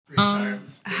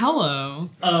Hello.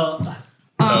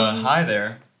 Hi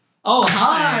there. Oh,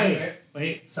 hi.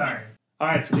 Wait, sorry. All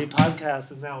right, so the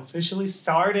podcast is now officially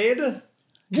started.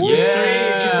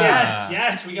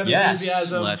 Yes, we got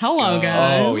enthusiasm. Let's Hello, go.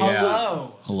 Guys. Oh, yeah.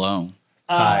 Hello.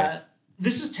 Hi.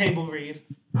 This is Table Read.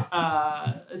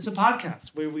 It's a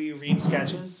podcast where we read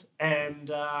sketches,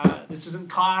 and this isn't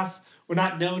class. We're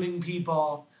not noting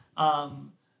people.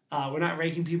 We're not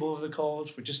raking people over the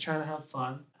coals. We're just trying to have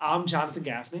fun. I'm Jonathan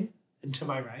Gaffney, and to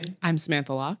my right, I'm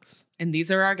Samantha Locks, and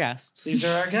these are our guests.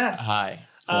 Hi.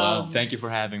 Hello. Thank you for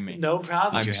having me. No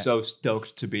problem. I'm so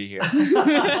stoked to be here.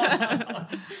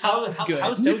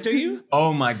 How stoked are you?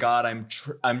 Oh my god,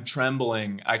 I'm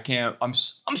trembling. I can't. I'm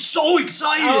so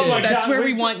excited. Oh my That's God, where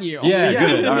we want you. Yeah,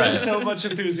 good. All We right. have so much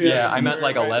enthusiasm. Yeah, I'm at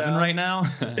like 11 right now.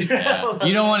 Yeah.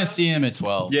 You don't want to see him at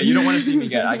 12. Yeah, you don't want to see me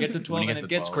get. I get to 12 When he and gets it to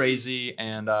gets 12. crazy,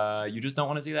 and you just don't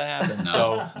want to see that happen.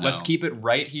 So let's keep it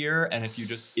right here. And if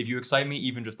you excite me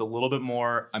even just a little bit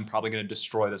more, I'm probably gonna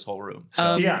destroy this whole room.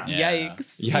 So.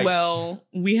 Yikes. Well,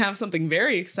 we have something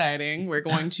very exciting. We're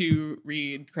going to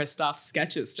read Christoph's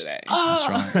sketches today. That's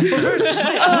right.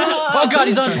 Oh God,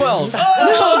 he's on 12.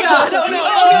 Oh God!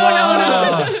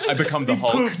 No! I become the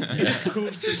Hulk. He just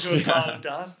poofs into a cloud of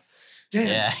dust. Damn.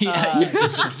 Yeah,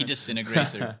 he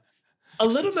disintegrates her. A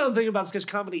little known thing about sketch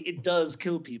comedy, it does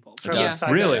kill people. From does.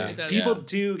 outside Really? dancing. It does. People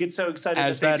do get so excited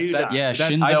As that they do die. Yeah, I've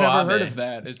Shinzo never Abe. heard of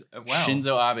that. Wow.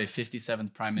 Shinzo Abe,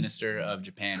 57th Prime Minister of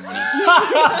Japan,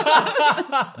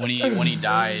 when he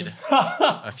died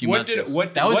a few months ago.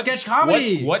 That was sketch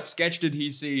comedy. What sketch did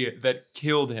he see that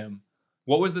killed him?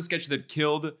 What was the sketch that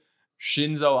killed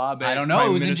Shinzo Abe? I don't know. Prime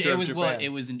It was Minister of Japan? it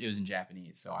was in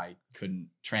Japanese, so I couldn't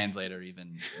translate or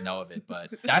even know of it.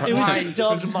 But that's It was why. just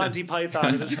dubbed Monty Python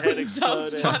and his head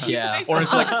exploded. Yeah. Or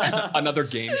it's like another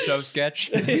game show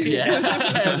sketch.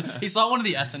 Yeah. He saw one of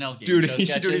the SNL game show He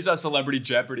sketches. saw Celebrity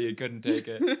Jeopardy. He couldn't take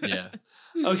it. Yeah.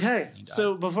 Okay,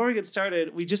 so before we get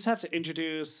started, we just have to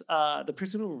introduce the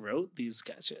person who wrote these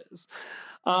sketches.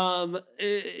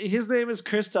 His name is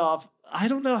Christoph. I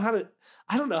don't know how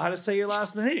to say your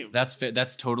last name.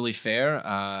 That's totally fair.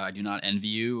 I do not envy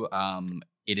you.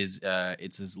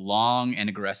 It's as long and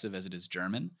aggressive as it is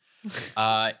German.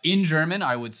 In German,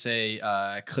 I would say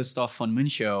Christoph von Mu,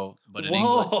 but in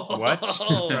English, What?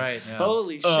 That's right. Yeah.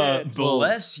 Holy shit!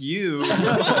 Bless you.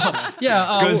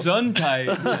 Yeah,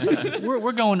 Gesundheit.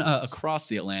 we're going across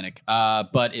the Atlantic.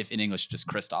 But if in English, just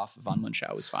Christoph von Mu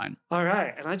is fine. All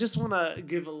right, and I just want to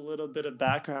give a little bit of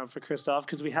background for Christoph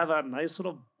because we have a nice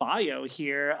little bio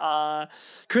here.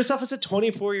 Christoph is a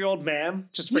 24-year-old man,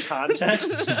 just for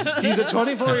context. He's a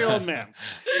 24-year-old man.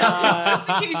 Just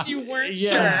in case you weren't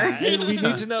sure. And we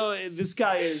need to know this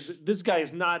guy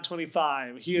is not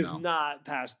 25. He is not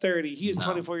past 30. He is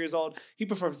 24 years old. He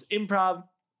performs improv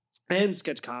and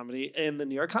sketch comedy in the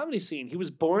New York comedy scene. He was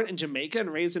born in Jamaica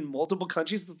and raised in multiple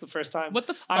countries. That's the first time What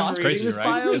the fuck? I'm It's reading crazy, this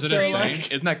right? bio. Isn't it so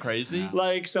insane? Isn't that crazy?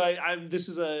 I'm this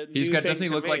is a new thing Doesn't he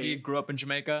to look like me. he grew up in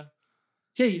Jamaica?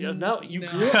 Yeah, you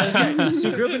grew up. Okay, so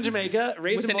you grew up in Jamaica,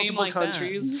 raised With in a name multiple like that.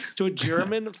 countries, to a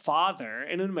German father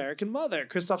and an American mother.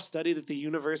 Christoph studied at the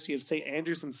University of St.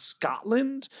 Andrews in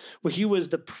Scotland, where he was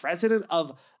the president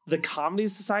of the Comedy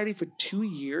Society for 2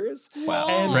 years. Wow.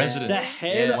 And President. the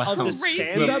head Yeah. of the Wow.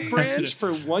 stand-up Crazy. branch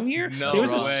for 1 year. No there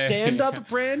was a way. stand-up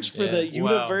branch for Yeah. the Wow.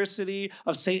 University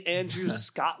of St. Andrews,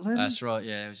 Scotland. That's right.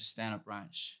 Yeah, it was a stand-up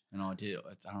branch. I did.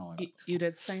 I don't know. You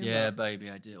did stand Yeah, up. baby,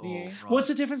 I did. Yeah. What's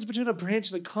the difference between a branch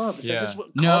and a club? Is that Yeah. just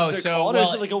what No, clubs are so, called, or is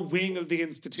well, it like a wing of the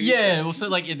institution? Yeah, well, so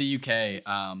like in the UK,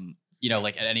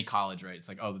 like at any college, right? It's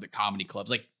like, oh, the comedy clubs.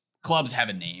 Like clubs have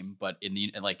a name, but in the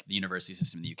university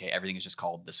system in the UK, everything is just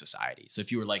called the society. So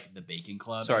if you were like the baking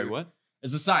club, Sorry, what? A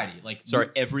society, like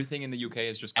Everything in the UK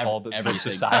is just called the everything,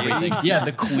 society. everything. Yeah,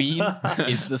 the Queen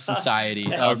is the society.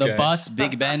 The Okay. bus,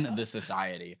 Big Ben, the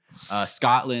society.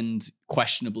 Scotland,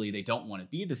 questionably, they don't want to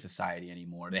be the society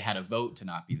anymore. They had a vote to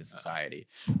not be the society.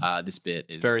 This bit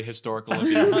is Very historical of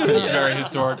you. It's very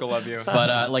historical of you.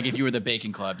 But like if you were the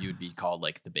baking club, you would be called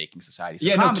like the baking society. So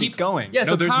Yeah, no, comedy keep going. Yeah, no,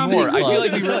 so there's comedy more. I club. feel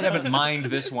like we really haven't mined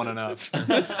this one enough.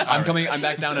 I'm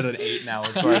back down at an 8 now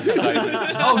as far as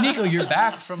excitement. Oh, Nico, you're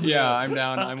back from Yeah, I'm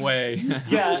down. I'm way.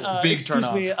 Yeah, Big excuse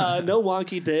turn me. off. No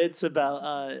wonky bits about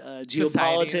geopolitics.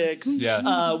 Societies.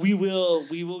 Yes. We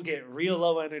will get real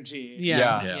low energy.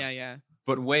 Yeah.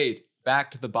 But wait,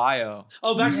 back to the bio.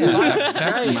 Oh, back to the bio.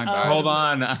 Back to my bio. Hold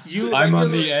on. you I'm on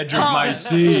regularly- the edge of my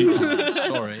seat.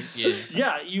 Sorry. Yeah.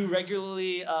 Yeah, you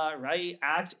regularly write,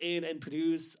 act in, and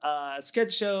produce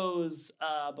sketch shows,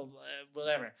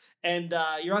 whatever. And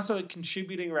you're also a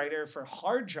contributing writer for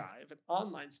Hard Drive, an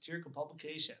online satirical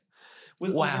publication.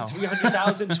 with over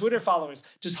 300,000 Twitter followers.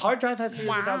 Does Hard Drive have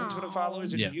 300,000 Twitter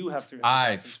followers, or do you have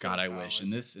 300,000? God, I wish. In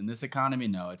this economy,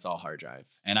 no, it's all Hard Drive,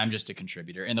 and I'm just a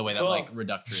contributor in the way that like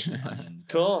Reductress.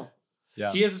 Cool.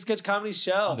 Yeah. He has a sketch comedy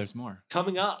show. Oh, there's more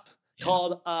coming up.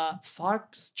 Called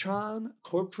Foxtron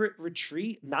Corporate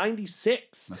Retreat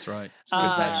 96. That's right.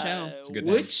 What's that show? It's a good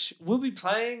which we'll be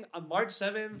playing on March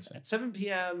 7th at 7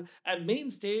 p.m. at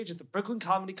Main Stage at the Brooklyn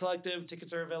Comedy Collective.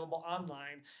 Tickets are available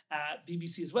online at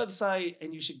BBC's website,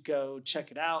 and you should go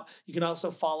check it out. You can also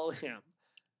follow him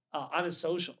on his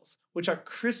socials, which are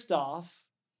Christoph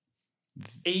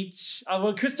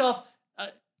Christoph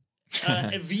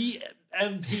VMP.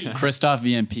 Christoph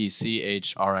VMP.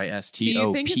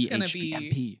 CHRISTOPH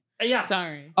VMP. Yeah.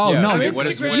 Sorry. Oh, yeah. no. You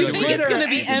think it's going to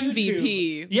be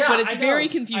MVP, but it's very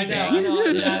confusing. I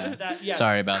know.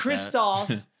 Sorry about Christoph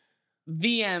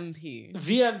VMP.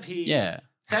 VMP. Yeah.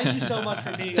 Thank you so much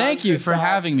for being on. Thank you for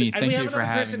having me. Thank you for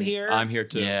having me. Here. I'm here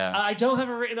too. Yeah. I don't have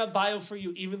a written up bio for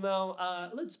you, even though,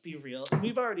 let's be real,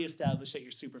 we've already established that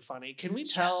you're super funny. Can we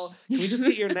just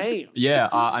get your name? Yeah,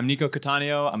 I'm Nico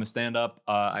Cattaneo. I'm a stand-up.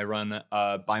 I run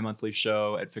a bi-monthly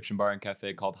show at Fiction Bar and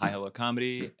Cafe called Hi Hello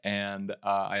Comedy, and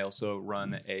I also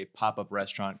run a pop-up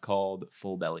restaurant called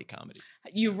Full Belly Comedy.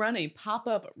 You run a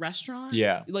pop-up restaurant?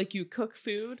 Yeah. Like you cook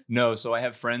food? No, so I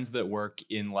have friends that work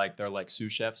in they're like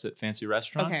sous chefs at fancy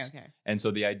restaurants. Okay. And so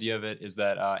the idea of it is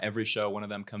that every show, one of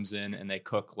them comes in and they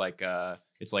cook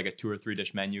it's like a 2 or 3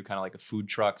 dish menu, kind of like a food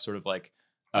truck, sort of like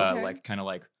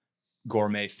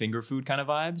gourmet finger food kind of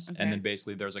vibes. Okay. And then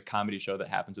basically there's a comedy show that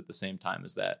happens at the same time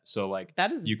as that. So like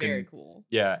that is very cool.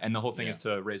 Yeah. And the whole thing is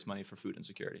to raise money for food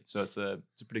insecurity. So it's a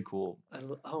pretty cool.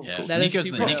 Cool. That Nico's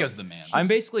the man. I'm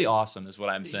basically awesome is what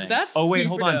I'm saying.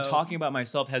 Hold on. Dope. Talking about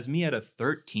myself has me at a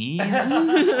 13.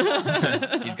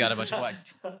 He's got a bunch of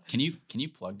Can you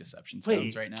plug Deception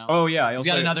Stones right now? Oh yeah. He's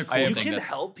got another cool thing. You can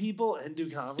help people and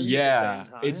do comedy yeah.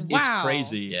 at the same time. It's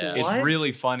crazy. Yeah. It's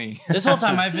really funny. This whole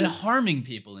time I've been harming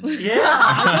people in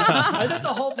Yeah, that's the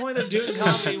whole point of doing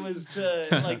comedy was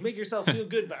to make yourself feel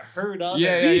good but hurt others.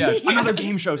 Yeah. Another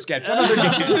game show sketch. And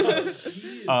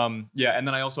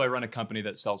then I run a company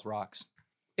that sells rocks.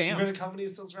 Damn. You run a company that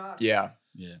sells rocks? Yeah.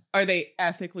 Are they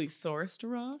ethically sourced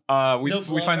rocks?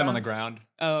 We find them on the ground.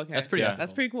 Oh, okay. That's pretty.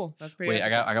 That's pretty cool. Wait, I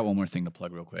got one more thing to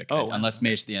plug real quick. Unless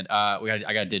May's at the end. I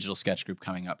got a digital sketch group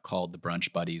coming up called the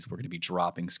Brunch Buddies. We're going to be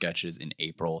dropping sketches in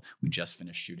April. We just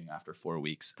finished shooting after 4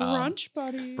 weeks.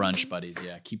 Brunch Buddies.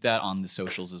 Yeah, keep that on the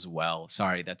socials as well.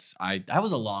 Sorry, that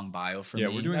was a long bio for me. Yeah,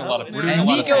 we're doing a lot of. And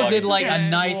Nico did a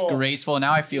nice, graceful.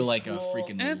 Now I feel like a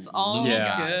freaking. It's all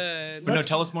good. But no,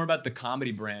 tell us more about the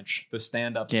comedy branch, the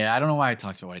stand-up. Yeah, I don't know why I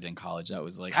talked about what I did in college. That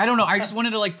was I don't know. I just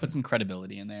wanted to put some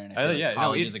credibility in there, and I feel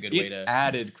college is a good way to.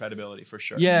 Added credibility for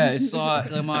sure. Yeah, it's my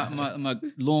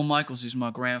Lorne Michaels is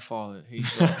my grandfather. He's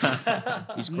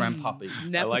grandpappy.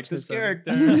 I like this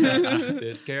character.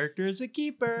 This character is a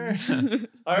keeper.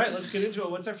 All right, let's get into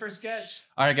it. What's our first sketch?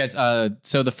 All right, guys.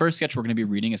 So the first sketch we're going to be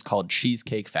reading is called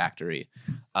Cheesecake Factory.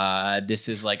 This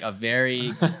is a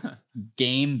very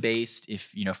game-based,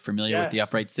 if familiar with the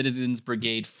Upright Citizens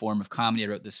Brigade form of comedy. I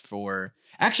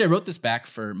wrote this back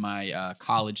for my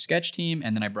college sketch team,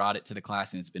 and then I brought it to the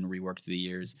class, and it's been reworked through the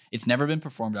years. It's never been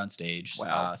performed on stage.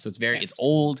 Wow. So it's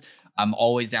old. I'm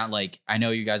always down. I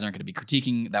know you guys aren't going to be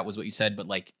critiquing. That was what you said, but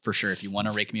for sure, if you want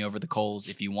to rake me over the coals,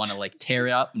 if you want to tear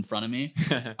it up in front of me,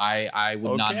 I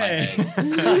would nod my head.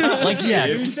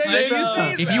 You say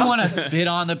so. If you want to spit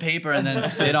on the paper and then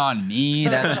spit on me,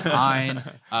 that's fine.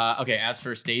 Okay. As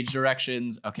for stage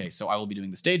directions, so I will be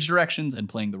doing the stage directions and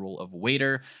playing the role of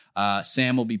waiter.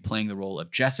 Sam will be playing the role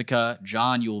of Jessica.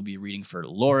 John, you will be reading for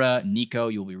Laura. Nico,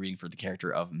 you will be reading for the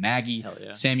character of Maggie. Hell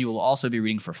yeah. Sam, you will also be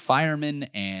reading for fireman,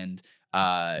 and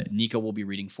Nico will be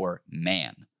reading for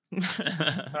man. All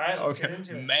right, let's get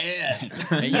into it. Man.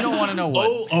 You don't want to know what.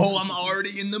 Oh, I'm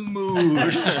already in the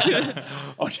mood.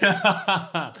 Okay.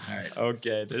 All right.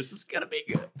 Okay, this is going to be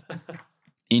good.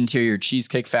 Interior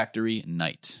Cheesecake Factory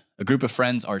night. A group of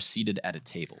friends are seated at a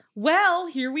table. Well,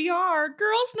 here we are,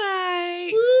 girls' night.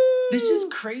 Woo! This is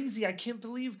crazy. I can't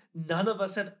believe none of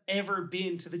us have ever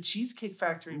been to the Cheesecake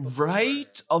Factory before.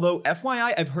 Right? Although,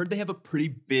 FYI, I've heard they have a pretty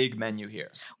big menu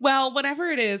here. Well, whatever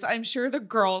it is, I'm sure the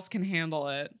girls can handle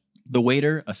it. The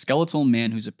waiter, a skeletal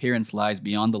man whose appearance lies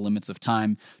beyond the limits of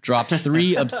time, drops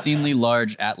 3 obscenely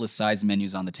large Atlas-sized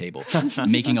menus on the table,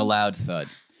 making a loud thud.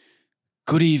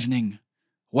 Good evening.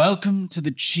 Welcome to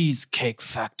the Cheesecake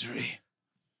Factory.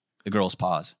 The girls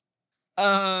pause.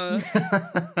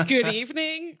 Good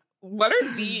evening. What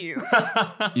are these?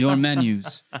 Your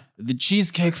menus. The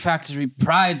Cheesecake Factory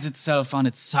prides itself on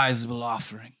its sizable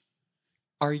offering.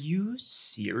 Are you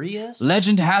serious?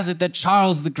 Legend has it that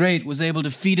Charles the Great was able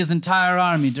to feed his entire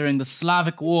army during the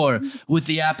Slavic War with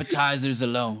the appetizers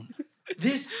alone.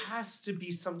 This has to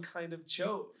be some kind of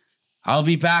joke. I'll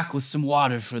be back with some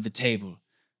water for the table.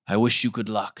 I wish you good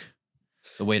luck.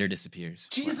 The waiter disappears.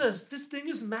 Jesus, this thing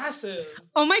is massive.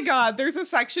 Oh my God, there's a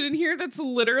section in here that's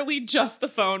literally just the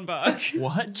phone book.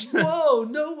 What? Whoa,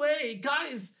 no way.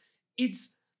 Guys,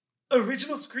 it's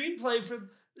original screenplay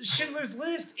for Schindler's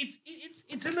List.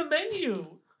 It's in the menu.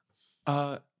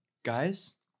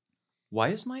 Guys, why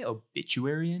is my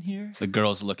obituary in here? The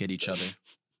girls look at each other.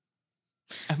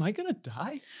 Am I gonna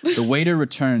die? The waiter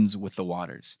returns with the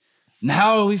waters. And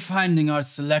how are we finding our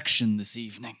selection this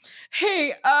evening?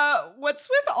 Hey, what's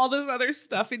with all this other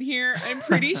stuff in here? I'm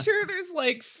pretty sure there's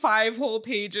like 5 whole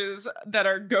pages that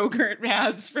are Go-Gurt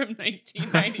ads from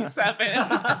 1997.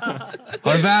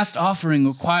 Our vast offering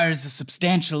requires a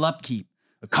substantial upkeep,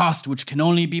 a cost which can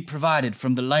only be provided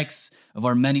from the likes of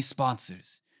our many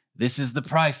sponsors. This is the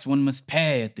price one must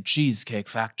pay at the Cheesecake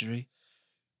Factory.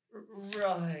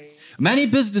 Right. Many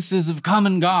businesses have come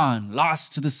and gone,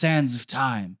 lost to the sands of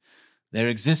time. Their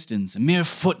existence a mere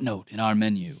footnote in our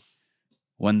menu.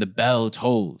 When the bell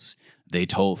tolls, they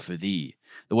toll for thee.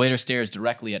 The waiter stares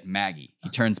directly at Maggie. He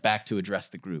turns back to address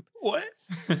the group. What?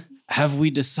 Have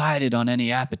we decided on any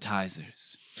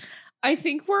appetizers? I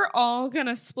think we're all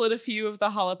gonna split a few of the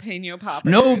jalapeno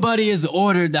poppers. Nobody has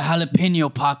ordered the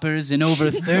jalapeno poppers in over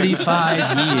 35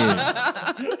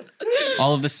 years.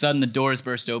 All of a sudden, the doors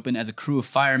burst open as a crew of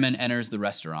firemen enters the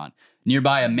restaurant.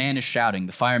 Nearby, a man is shouting.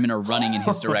 The firemen are running in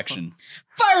his direction.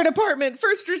 Fire department,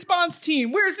 first response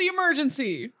team, where's the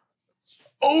emergency?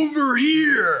 Over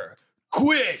here!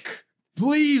 Quick!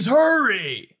 Please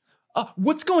hurry!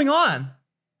 What's going on?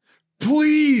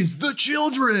 Please, the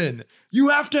children! You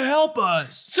have to help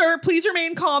us! Sir, please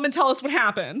remain calm and tell us what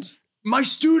happened. My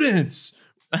students!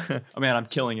 Oh man, I'm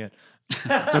killing it.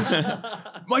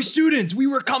 My students, we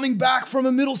were coming back from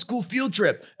a middle school field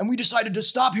trip and we decided to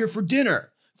stop here for dinner.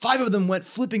 5 of them went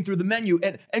flipping through the menu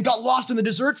and got lost in the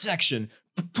dessert section.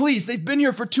 Please, they've been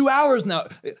here for 2 hours now.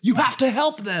 You have to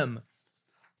help them.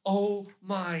 Oh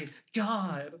my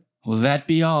God. Will that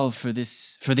be all for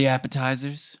the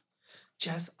appetizers?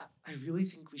 Jess, I really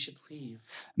think we should leave.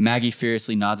 Maggie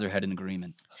furiously nods her head in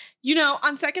agreement. You know,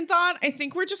 on second thought, I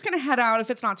think we're just gonna head out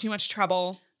if it's not too much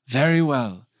trouble. Very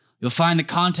well. You'll find the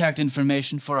contact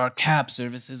information for our cab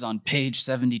services on page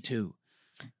 72.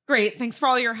 Great, thanks for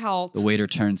all your help. The waiter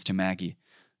turns to Maggie.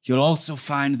 You'll also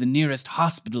find the nearest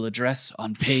hospital address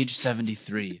on page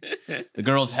 73. The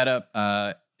girls head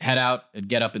out, and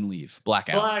get up and leave.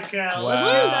 Blackout. Blackout. Wow. Let's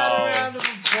give that a round of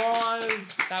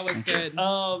applause. That was good.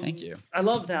 Thank you. I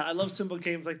love that. I love simple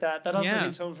games like that. That also Yeah.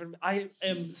 hits home for me. I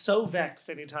am so vexed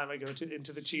anytime I go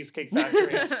into the Cheesecake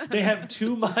Factory. They have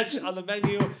too much on the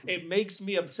menu. It makes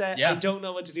me upset. Yeah. I don't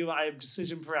know what to do. I have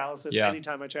decision paralysis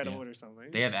anytime I try to order something.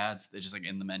 They have ads. They're just like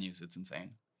in the menus. It's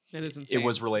insane. That is insane. It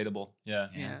was relatable. Yeah.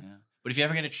 Yeah. But if you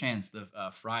ever get a chance, the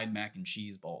fried mac and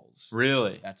cheese balls.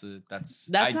 Really? That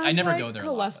I sounds never like go there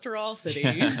a lot, cholesterol city.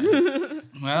 but-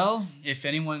 Well, if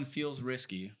anyone feels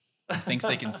risky, thinks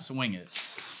they can swing it.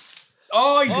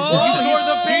 Oh, you tore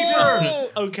the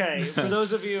paper! Okay, for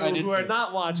those of you I did who see are it.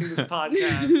 not watching this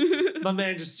podcast, my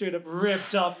man just straight up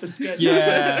ripped up the sketch.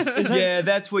 Yeah,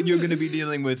 that's what you're gonna be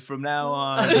dealing with from now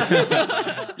on.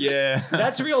 Yeah,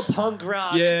 That's real punk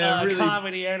rock really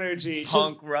comedy energy.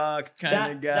 punk Just rock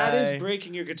kind of guy. that is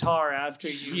breaking your guitar after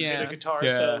you did a guitar Yeah.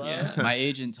 solo. Yeah. My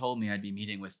agent told me I'd be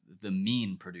meeting with the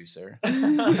mean producer.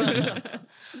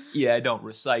 Yeah, I don't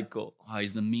recycle. Oh,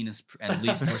 he's the meanest and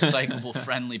least recyclable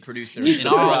friendly producer in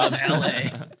all of LA.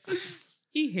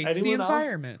 He hates the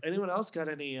environment. Anyone else got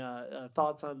any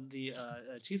thoughts on the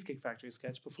Cheesecake Factory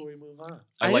sketch before we move on?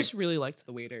 I just really liked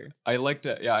the waiter. I liked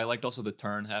it. Yeah, I liked also the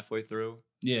turn halfway through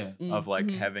Yeah. of like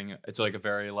having. It's like a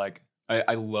very like.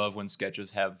 I love when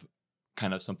sketches have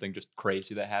kind of something just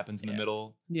crazy that happens in the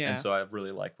middle. Yeah. And so I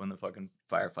really like when the fucking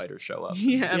firefighters show up.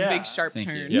 Yeah, Yeah. big sharp Thank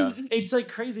you. turn. Yeah. It's like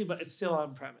crazy, but it's still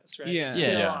on premise, right? Yeah. It's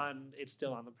still Yeah. It's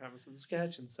still on the premise of the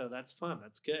sketch, and so that's fun.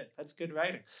 That's good. That's good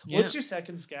writing. Yeah. What's your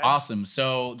second sketch? Awesome.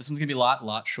 So this one's gonna be a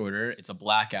lot shorter. It's a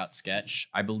blackout sketch.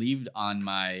 I believed on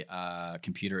my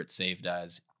computer it saved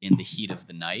as "In the Heat of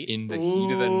the Night." In the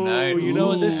heat of the night. You know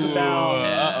what this is Ooh. about.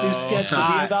 Yeah. This sketch could be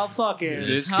Hot. about fucking.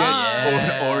 This It's sketch,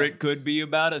 hot. or it could be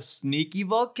about a sneaky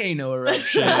volcano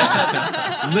eruption.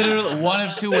 Literally one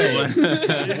of two ways.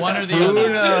 It's one or the Who other.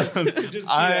 knows? Could just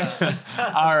be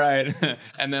All right,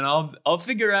 and then I'll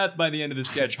figure out by the end of the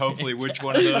sketch, hopefully, which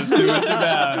one of those two it's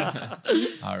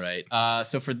about. All right.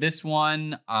 So for this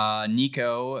one,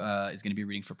 Nico is going to be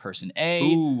reading for person A.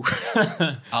 Ooh,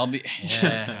 I'll be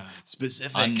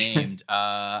specific. unnamed.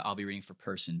 I'll be reading for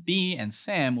person B, and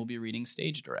Sam will be reading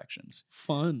stage directions.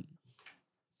 Fun.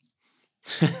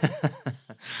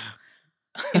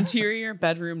 Interior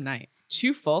bedroom night.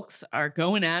 Two folks are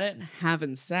going at it and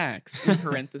having sex, in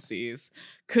parentheses.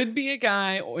 Could be a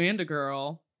guy and a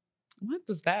girl. What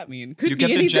does that mean? Could You be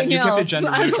kept it anything you kept it else. gender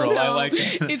I don't neutral. I know. like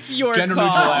that. It's your Gender call.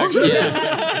 neutral, actually.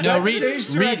 Yeah. No, That read stage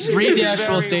direction the is actual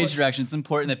very stage much- direction. It's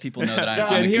important that people know that I'm Yeah,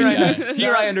 a And good guy.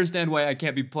 here I understand why I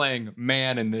can't be playing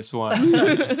man in this one.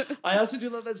 I also do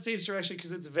love that stage direction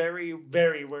because it's very,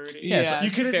 very wordy. Yeah, it's- Yeah, you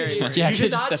it's could have very just, Yeah, I you could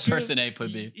did have not just said choose- person A,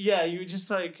 could be. Yeah, you were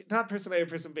just like not person A or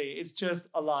person B. It's just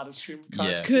a lot of stream of Yeah.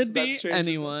 consciousness. Could and be that's strange.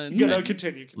 anyone. You know,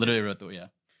 continue. Literally wrote the yeah.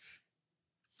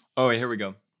 Oh, wait, here we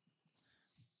go.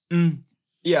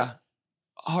 Yeah,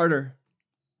 harder,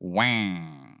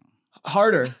 Wow.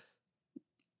 harder,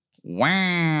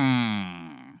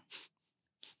 Wow.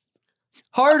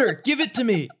 harder. Give it to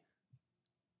me.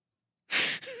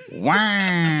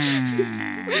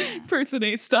 Wow. Person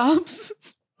A stops.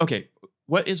 Okay,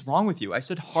 what is wrong with you? I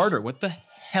said harder. What the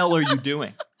hell are you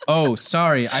doing? Oh,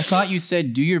 sorry. I thought you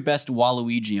said do your best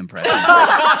Waluigi impression.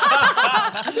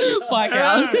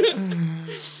 Blackout.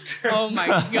 Oh my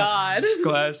god.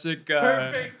 Classic.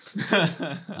 Perfect.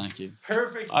 Thank you.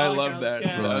 Perfect. I love blackout that,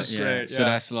 sketch. bro. That's great, So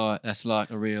yeah. that's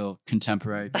like a real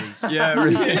contemporary piece. Yeah,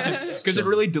 really. Because it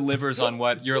really delivers on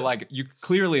what you're like. You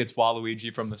clearly it's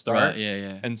Waluigi from the start, Right,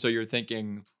 yeah. and so you're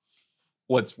thinking,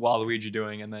 what's Waluigi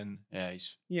doing? And then Yeah,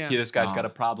 he's Yeah. this guy's got a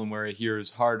problem where he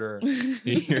hears harder.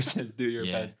 He hears says, "Do your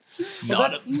Yeah. best." Well,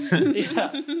 Not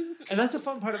yeah. And that's a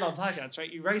fun part about blackouts,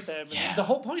 right? You write them, and Yeah. the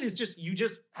whole point is you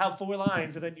just have 4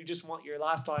 lines, and then you just want your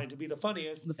last line to be the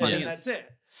funniest. The And then funniest. that's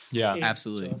it. yeah. It's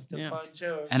Absolutely. just a Yeah. fun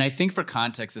joke. And I think for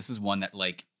context, this is one that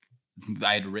like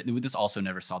I had written. This also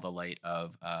never saw the light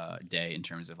of day in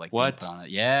terms of like being What? put on it.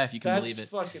 Yeah, if you can That's believe it.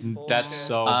 fucking bullshit. That's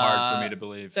so hard for me to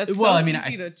believe. That's Well, so I mean,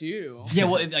 easy to do. Yeah,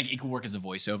 well, it could work as a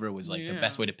voiceover. Was like the Yeah.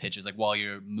 best way to pitch is like while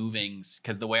you're moving,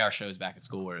 because the way our shows back at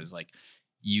school were is like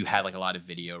you had like a lot of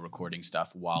video recording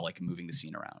stuff while like moving the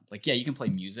scene around. Like yeah, you can play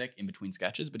music in between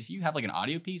sketches, but if you have like an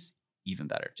audio piece, even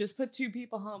better. Just put 2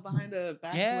 people behind a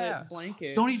backlit Yeah.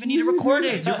 blanket. Don't even need to record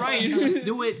it. You're right. You can just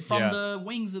do it from Yeah. the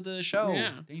wings of the show. Yeah.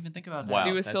 Didn't even think about that. Wow. Do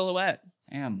a that's- silhouette.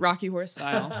 Damn. Rocky Horse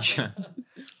style.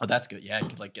 Oh, that's good. Yeah, you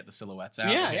could like get the silhouettes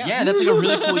out. Yeah, Like, yeah. that's like a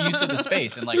really cool use of the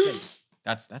space. And like, hey,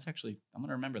 that's actually I'm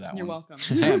gonna remember that You're one. welcome.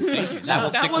 Sam, thank you. That will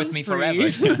stick with one's me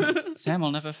free. forever. Sam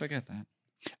will never forget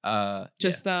that.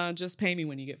 Just pay me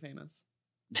when you get famous.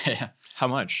 yeah. How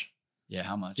much? Yeah,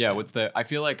 how much? Yeah, what's the? I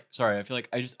feel like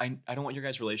I don't want your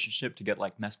guys' relationship to get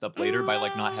like messed up later by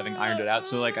like not having ironed it out.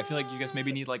 So like I feel like you guys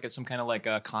maybe need like some kind of like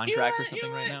a contract or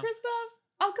something right now. Christoph?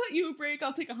 I'll cut you a break.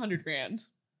 I'll take $100,000.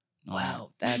 Wow,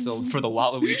 that's for the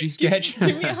Waluigi sketch.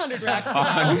 Give me 100 racks.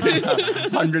 now.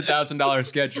 $100,000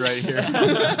 sketch right here.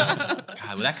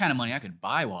 God, with that kind of money, I could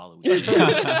buy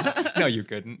Waluigi. No, you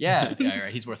couldn't. yeah,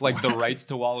 right. He's worth Like the more. rights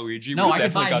to Waluigi. No, would I could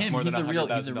definitely buy cost him. more than He's a real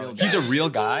 $100,000. guy. He's a real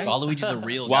guy. Waluigi's a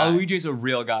real guy. Waluigi's a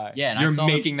real guy. Yeah, and I you're saw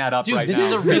him- making that up Dude, right this now.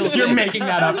 is a real You're thing. making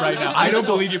that up right now. I don't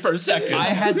believe you for a second. I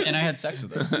had sex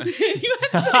with him. You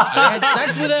had sex. I had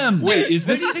sex with him. Wait, is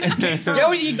this? Yo,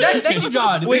 exactly. Thank you,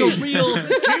 John. It's like a real.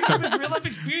 This came from his real life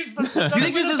experience. That's You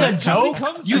think this is a joke?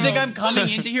 You think I'm coming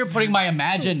into here putting my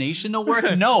imagination to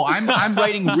work? No, I'm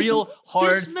writing real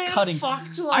hard This man cutting.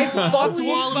 fucked I fucked Holy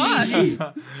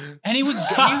Waluigi, and he was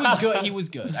good. He was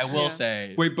good. I will Yeah.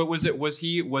 say. Wait, but was it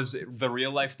the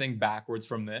real life thing backwards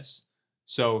from this?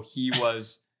 So he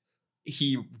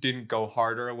didn't go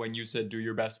harder when you said do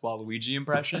your best Waluigi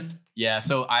impression? Yeah.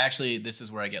 So this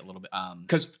is where I get a little bit.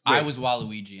 Because I was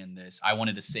Waluigi in this. I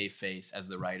wanted to save face as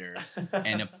the writer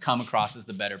and come across as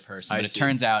the better person, I but it see.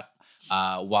 turns out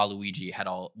Waluigi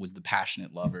was the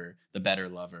passionate lover, the better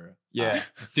lover. yeah.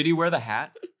 Did he wear the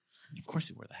hat Of course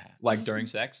he wore the hat. like during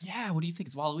sex? Yeah. What do you think?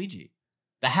 It's Waluigi.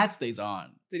 The hat stays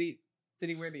on. Did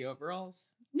he wear the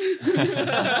overalls?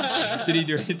 Did he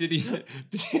do? Did he?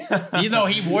 You know,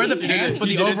 he wore the pants, but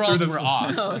He the did it through overalls the- were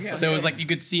off. Oh, okay, So it was okay.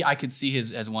 like I could see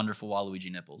his wonderful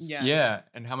Waluigi nipples. Yeah. Yeah.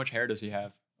 And how much hair does he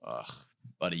have? Ugh,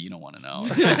 buddy, you don't want to know.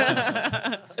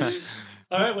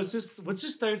 All right, what's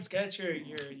this third sketch? Your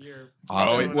Oh,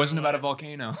 Awesome. it wasn't about a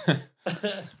volcano.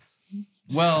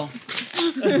 Well,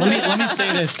 let me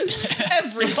say this.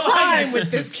 Every time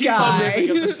with this guy.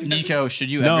 Nico,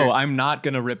 should you No, ever I'm not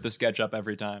gonna rip the sketch up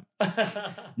every time.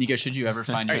 Nico, should you ever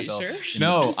find Are you yourself sure?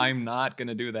 No, I'm not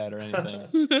gonna do that or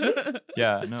anything.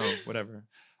 Yeah, no, whatever.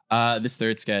 This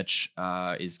third sketch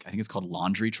I think it's called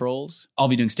Laundry Trolls. I'll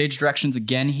be doing stage directions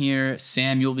again here.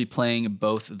 Sam, you'll be playing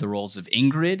both the roles of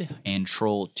Ingrid and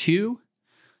Troll 2.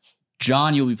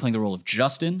 John, you'll be playing the role of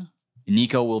Justin.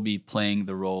 Nico will be playing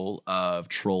the role of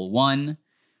Troll 1.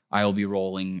 I will be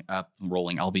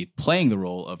I'll be playing the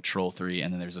role of Troll 3,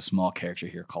 and then there's a small character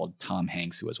here called Tom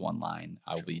Hanks who has one line.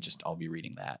 I'll be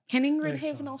reading that. Can Ingrid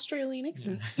have an Australian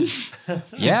accent?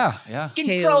 Yeah.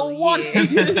 Control 1. Can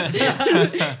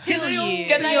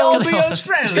they all be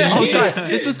Australian? Oh, sorry.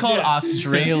 This was called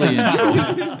Australian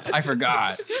Trolls. I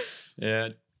forgot. Yeah,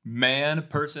 man,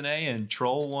 person A, and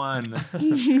Troll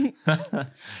 1.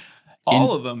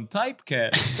 All of them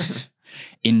typecast.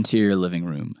 Interior living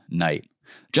room, night.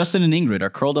 Justin and Ingrid are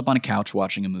curled up on a couch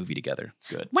watching a movie together.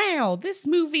 Good. Wow, this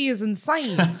movie is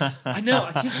insane. I know.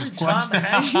 I can't believe Tom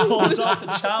Hanks pulls off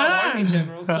the child army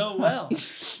general so well.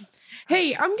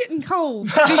 Hey, I'm getting cold.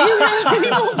 Do you have any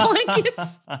more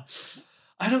blankets?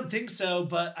 I don't think so,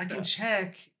 but I can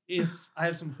check if I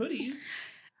have some hoodies.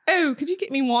 Oh, could you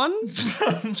get me one?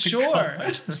 Sure.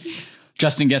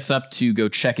 Justin gets up to go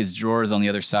check his drawers on the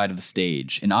other side of the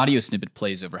stage. An audio snippet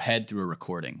plays overhead through a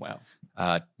recording. Wow.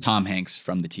 Tom Hanks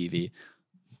from the TV.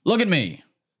 Look at me.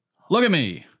 Look at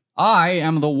me. I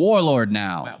am the warlord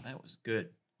now. Wow, that was good.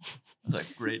 That was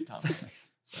like great, Tom Hanks.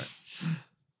 Sorry.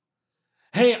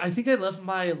 Hey, I think I left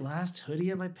my last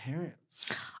hoodie at my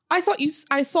parents'.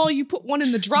 I saw you put one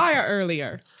in the dryer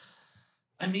earlier.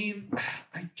 I mean,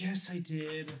 I guess I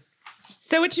did.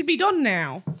 So it should be done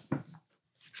now.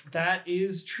 That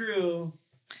is true.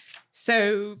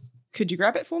 So could you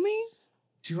grab it for me?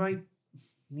 Do I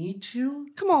need to?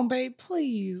 Come on, babe,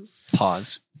 please.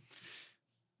 Pause.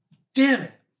 Damn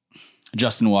it.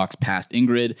 Justin walks past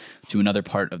Ingrid to another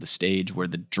part of the stage where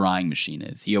the drying machine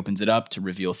is. He opens it up to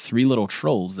reveal 3 little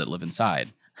trolls that live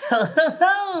inside. Ho, ho,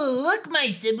 ho! Look, my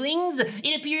siblings!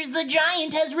 It appears the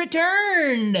giant has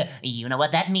returned! You know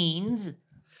what that means?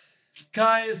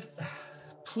 Guys,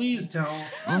 please don't.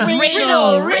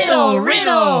 Riddle, riddle,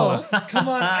 riddle! Come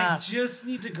on, I just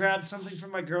need to grab something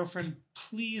from my girlfriend.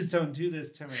 Please don't do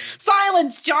this to me.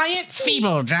 Silence, giant!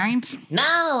 Feeble giant.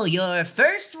 Now, your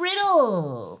first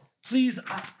riddle. Please,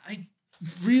 I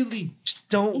really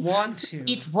don't want to.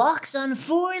 It walks on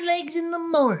 4 legs in the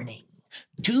morning,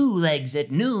 2 legs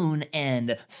at noon,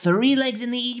 and 3 legs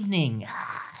in the evening.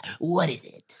 What is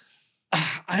it?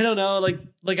 I don't know,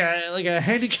 like a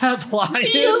handicapped lion.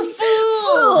 You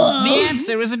fool! The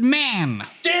answer is a man.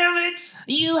 Damn it!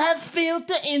 You have failed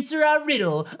to answer our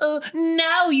riddle.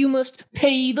 Now you must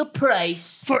pay the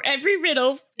price. For every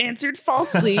riddle answered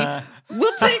falsely,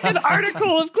 we'll take an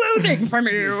article of clothing from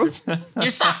you.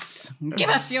 Your socks. Give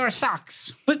us your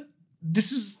socks. But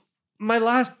this is my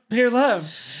last pair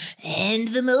left. Hand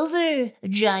them over,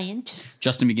 giant.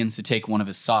 Justin begins to take one of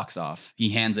his socks off. He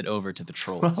hands it over to the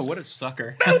trolls. What a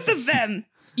sucker. Both of them.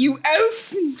 You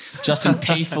oaf. Justin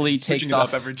payfully takes Switching it up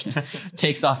off every time.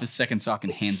 takes off his second sock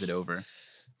and hands it over.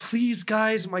 Please,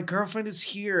 guys, my girlfriend is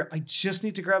here. I just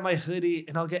need to grab my hoodie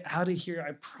and I'll get out of here,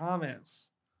 I promise.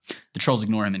 The trolls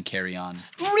ignore him and carry on.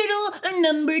 Riddle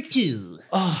number 2.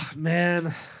 Oh,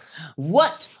 man.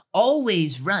 What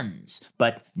always runs,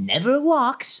 but never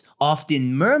walks,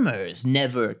 often murmurs,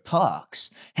 never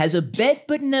talks, has a bed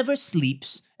but never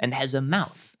sleeps, and has a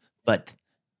mouth but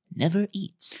never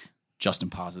eats? Justin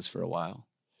pauses for a while.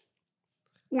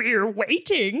 We're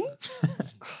waiting.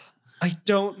 I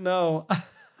don't know.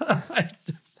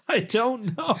 I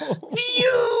don't know.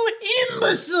 You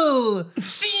imbecile!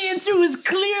 The answer was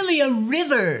clearly a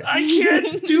river. I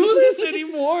can't do this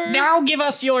anymore. Now give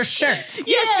us your shirt.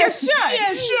 Yes, your shirt.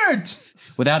 Yes, shirt.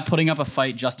 Without putting up a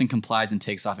fight, Justin complies and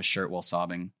takes off his shirt while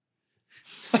sobbing.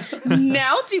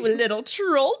 Now do a little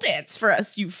troll dance for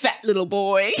us, you fat little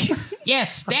boy.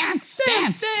 Yes, dance.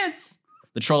 Dance.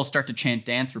 The trolls start to chant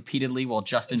dance repeatedly while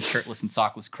Justin, shirtless and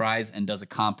sockless, cries and does a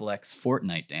complex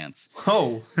Fortnite dance.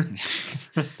 Oh.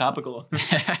 Topical.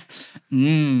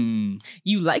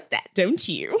 You like that, don't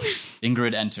you?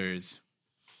 Ingrid enters.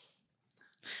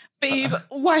 Babe,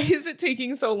 why is it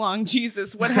taking so long?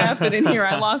 Jesus, what happened in here?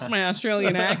 I lost my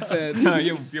Australian accent. No,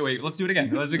 you wait. Let's do it again.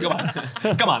 Come on.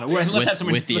 Come on. Let's have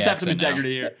some accent now.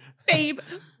 integrity here. Babe,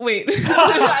 wait.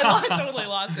 I totally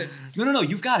lost it. No.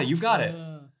 You've got it.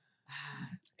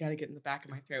 Gotta get in the back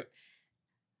of my throat.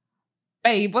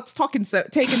 Babe, what's taking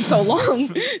so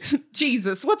long?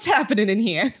 Jesus, what's happening in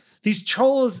here? These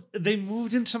trolls, they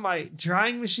moved into my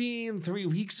drying machine 3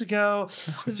 weeks ago.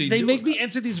 So you They do make me about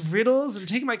answer these riddles and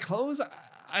take my clothes.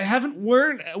 I haven't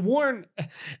worn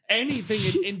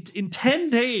anything in 10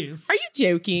 days. Are you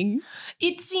joking?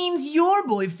 It seems your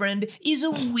boyfriend is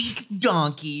a weak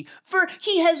donkey, for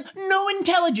he has no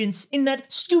intelligence in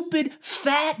that stupid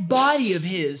fat body of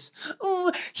his.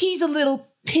 Oh, he's a little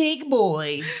pig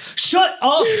boy. Shut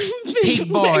up!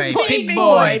 Pig boy,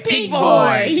 Pig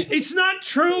boy. It's not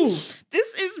true.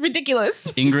 This is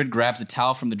ridiculous. Ingrid grabs a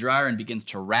towel from the dryer and begins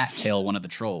to rat tail one of the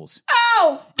trolls.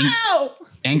 Ow! Ow!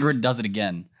 Ingrid does it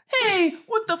again. Hey,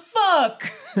 what the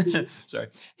fuck? Sorry.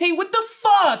 Hey, what the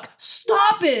fuck?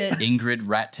 Stop it! Ingrid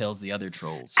rat tails the other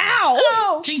trolls. Ow!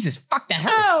 Ow! Jesus, fuck, that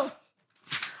Ow! hurts.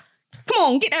 Come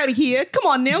on, get out of here.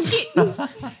 Come on now, get.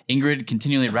 Ingrid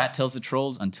continually rat tails the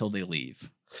trolls until they leave.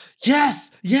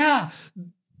 Yes, yeah.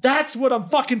 That's what I'm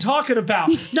fucking talking about.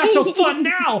 Not so fun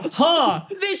now, huh?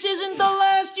 This isn't the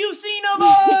last you've seen of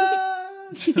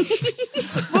us!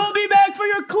 We'll be back for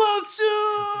your clothes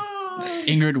soon!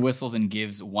 Ingrid whistles and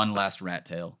gives one last rat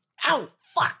tail. Ow,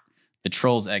 fuck! The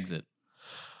trolls exit.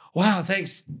 Wow,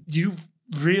 thanks. You've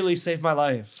really saved my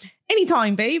life.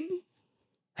 Anytime, babe.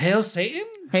 Hail Satan?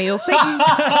 Hail Satan.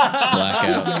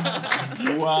 Blackout.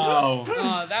 Wow.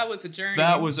 Oh, that was a journey.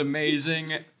 That was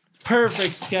amazing.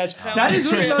 Perfect sketch. That That was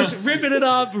is one of those ripping it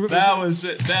up. That was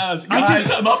it. Guys,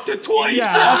 just- I'm up to 27.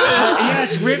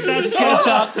 Yes, rip that sketch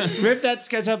up. Rip that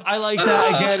sketch up. I like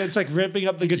that. Again, it's like ripping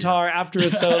up the guitar after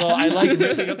a solo. I like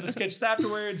ripping up the sketches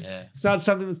afterwards. Yeah. It's not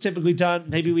something that's typically done.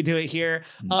 Maybe we do it here.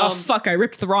 Oh, fuck, I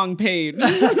ripped the wrong page.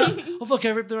 Oh, fuck, I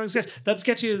ripped the wrong sketch. That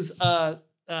sketch is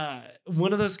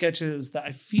one of those sketches that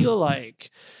I feel like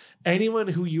anyone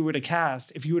who you were to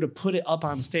cast, if you were to put it up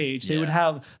on stage, they would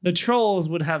have, the trolls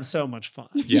would have so much fun.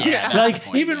 Yeah. that's Like, the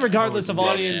point, even yeah. regardless of Yeah,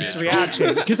 audience yeah.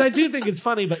 reaction, because I do think it's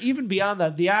funny, but even beyond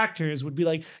that, the actors would be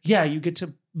like, yeah, you get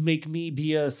to make me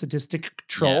be a sadistic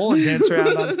troll and dance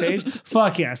around on stage.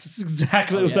 Fuck yes, it's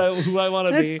exactly who I want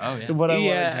to be That's- and what I want to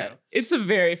Yeah, do. it's a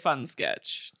very fun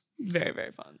sketch. Very,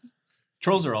 very fun.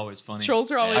 Trolls are always funny.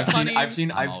 Trolls are always funny. I've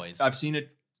seen Always.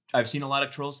 I've seen a lot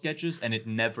of troll sketches and it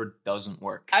never doesn't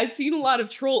work. I've seen a lot of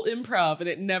troll improv and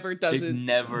it never doesn't. It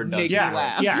never does. make me Yeah,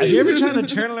 laugh. yeah. If you're ever trying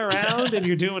to turn it around and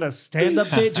you're doing a stand-up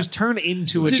bit, just turn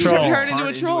into a Just troll. turn into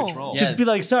a troll. Just be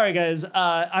like, sorry guys,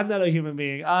 I'm not a human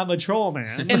being. I'm a troll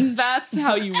man. And that's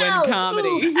how you win Ow, comedy.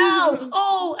 ooh, ow!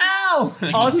 Oh, ow!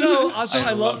 Also,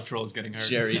 I love love. trolls getting hurt.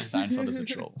 Jerry Seinfeld is a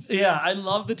troll. Yeah, I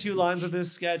love the two lines of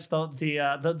this sketch.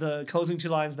 The closing two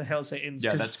lines, the Hail Satans.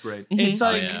 Yeah, 'cause that's great. it's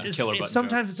Oh, like yeah. Killer button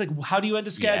sometimes it's like, how do you end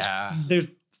a sketch? Yeah. There's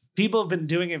people have been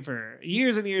doing it for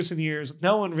years and years and years.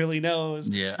 No one really knows.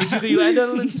 Yeah. It's either you end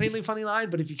on an insanely funny line,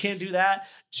 but if you can't do that,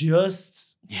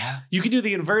 just Yeah. you can do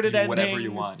the inverted Do ending. whatever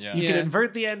you want, yeah. You can Yeah.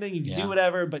 invert the ending. You can Yeah. do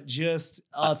whatever, but just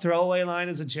a throwaway line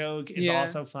as a joke is Yeah.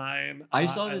 also fine. I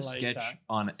saw this like sketch that.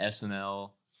 on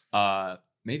SNL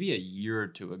maybe a year or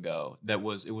two ago. It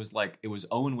was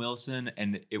Owen Wilson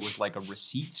and it was like a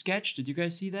receipt sketch. Did you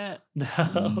guys see that?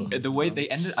 No. The way they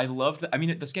ended, I loved.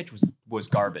 The sketch was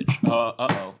garbage.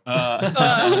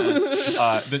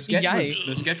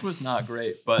 The sketch was not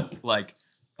great, but like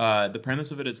the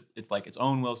premise of it is it's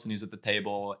Owen Wilson. He's at the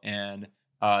table and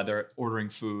they're ordering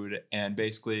food, and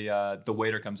basically the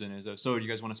waiter comes in and says, "So, do you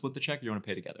guys want to split the check or do you want to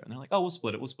pay together?" And they're like, "Oh, we'll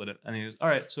split it." And he goes, "All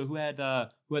right, so who had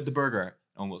the burger?" And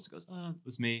Owen Wilson goes, "Oh, it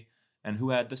was me." And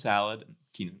who had the salad? And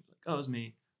Keenan was like, "Oh, it was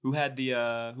me." Who had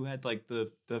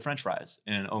the French fries?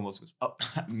 And Owen Wilson goes, "Oh,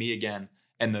 me again."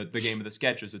 And the game of the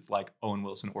sketch is it's like Owen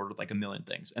Wilson ordered like a million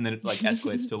things. And then it like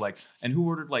escalates to like, and who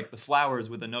ordered like the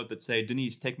flowers with a note that say,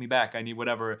 "Denise, take me back. I need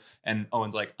whatever." And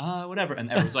Owen's like, whatever.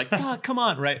 And everyone's like, come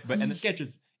on, right? And the sketch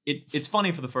is, it's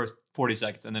funny for the first 40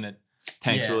 seconds and then it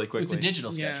tanks really quickly. It's a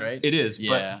digital sketch, Yeah. right? It is.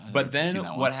 Yeah, But I've then seen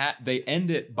that one. they end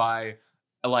it by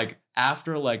like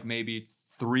after like maybe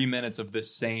 3 minutes of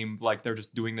this same, like they're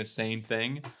just doing the same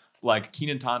thing. Like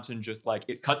Kenan Thompson just like,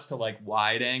 it cuts to like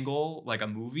wide angle, like a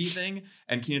movie thing.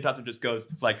 And Kenan Thompson just goes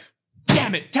like,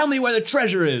 "Damn it, tell me where the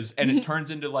treasure is." And it turns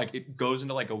into like, it goes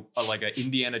into like a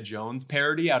Indiana Jones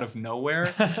parody out of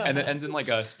nowhere. And it ends in like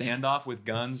a standoff with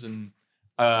guns. And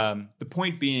the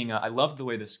point being, I loved the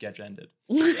way this sketch ended.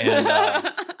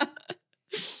 And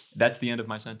that's the end of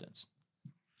my sentence.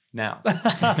 Now.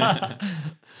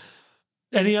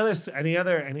 Any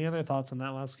other thoughts on that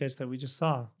last sketch that we just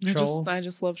saw? Trolls? I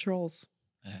just love trolls.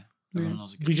 Yeah. Everyone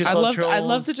knows a good We just I'd love love to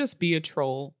trolls. just be a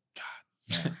troll.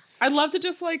 Yeah. I'd love to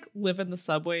just like live in the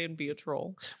subway and be a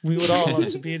troll. We would all love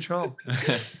to be a troll.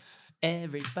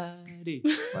 Everybody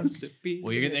wants to be.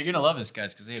 Well, they're gonna love this,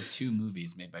 guys, because they have 2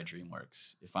 movies made by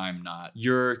DreamWorks. If I'm not,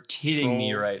 You're kidding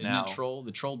me right isn't now. it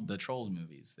the Trolls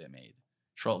movies they made.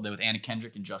 They with Anna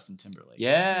Kendrick and Justin Timberlake.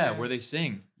 Yeah, where they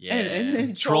sing. Yeah.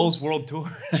 And Trolls World Tour.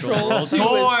 Trolls 2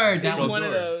 Tour. is That was one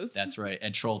of those. That's right.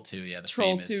 And Troll 2, yeah, the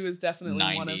Troll 2 famous is definitely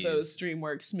one of 90s. those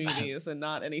DreamWorks movies and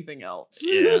not anything else.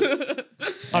 Yeah.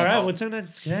 All right, all. what's our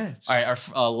next sketch? All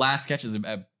right, our last sketch is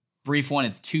a brief one.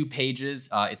 It's 2 pages.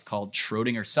 It's called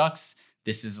Schrodinger Sucks.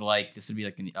 This would be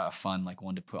like a fun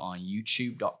one to put on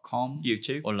YouTube.com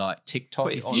YouTube. or like TikTok.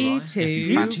 Wait, if online? you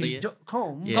fancy it.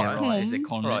 YouTube.com. Yeah, right. Is it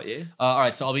calling Right, it? yeah. All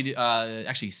right, so I'll be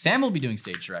actually Sam will be doing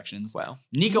stage directions. Wow.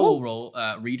 Nico will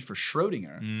read for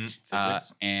Schrodinger,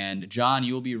 Physics. and John,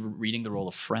 you will be reading the role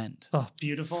of friend. Oh,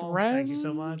 beautiful. Thank you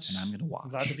so much. And I'm gonna watch. I'm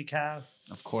glad to be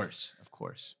cast. Of course.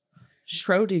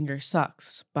 Schrodinger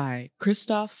Sucks by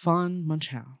Christoph von Mu.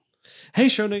 Hey,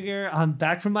 Schrodinger, I'm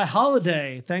back from my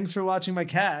holiday. Thanks for watching my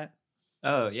cat.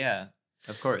 Oh yeah,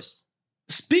 of course.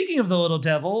 Speaking of the little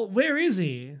devil, where is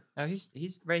he? Oh,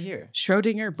 he's right here.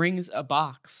 Schrodinger brings a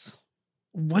box.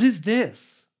 What is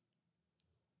this?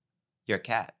 Your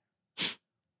cat.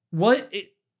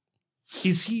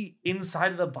 Is he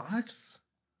inside of the box?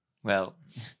 Well,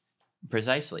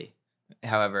 precisely.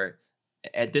 However,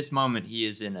 at this moment, he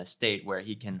is in a state where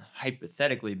he can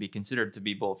hypothetically be considered to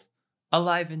be both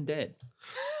alive and dead.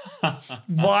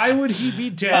 Why would he be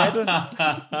dead?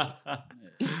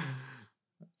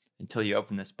 Until you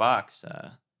open this box,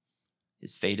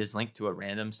 his fate is linked to a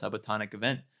random subatomic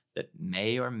event that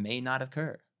may or may not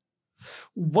occur.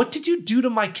 What did you do to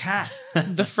my cat?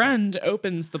 The friend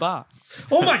opens the box.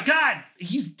 Oh my god,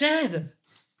 he's dead.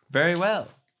 Very well.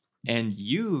 And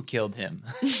you killed him.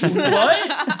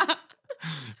 What?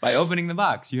 By opening the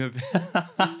box, you have...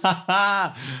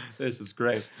 This is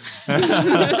great.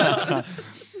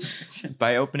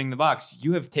 By opening the box,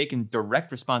 you have taken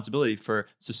direct responsibility for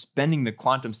suspending the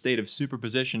quantum state of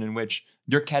superposition in which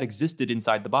your cat existed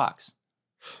inside the box.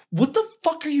 What the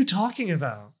fuck are you talking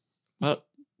about? Well,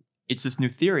 it's this new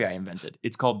theory I invented.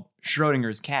 It's called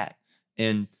Schrodinger's cat.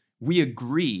 And we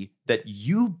agree that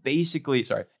you basically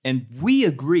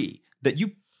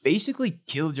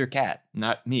killed your cat,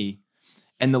 not me.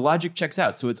 And the logic checks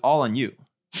out, so it's all on you.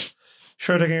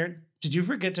 Schrodinger, did you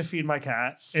forget to feed my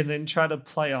cat and then try to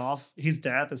play off his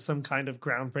death as some kind of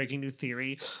groundbreaking new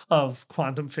theory of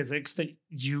quantum physics that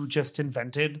you just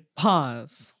invented?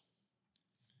 Pause.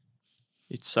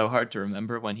 It's so hard to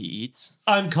remember when he eats.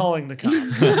 I'm calling the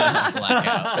cops.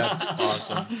 Blackout. That's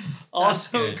awesome.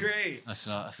 Also good. great. That's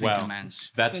a Wow. thinking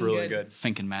man's That's Been really good. good.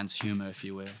 thinking man's humor, if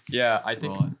you will. Yeah, I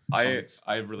think Right.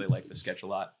 I really like this sketch a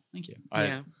lot. Thank you.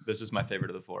 Yeah. This is my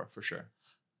favorite of the 4, for sure.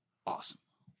 Awesome.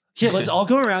 Yeah, let's all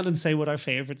go around and say what our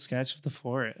favorite sketch of the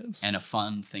 4 is. And a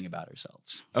fun thing about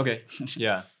ourselves. Okay,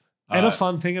 yeah. And a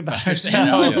fun thing about No,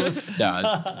 ourselves. it's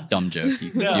a dumb joke.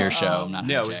 It's No, your show. I'm not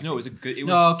No, it hijacking. was a good... It was,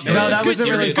 No, okay. No, that was a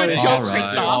It was really a good funny joke, sketch.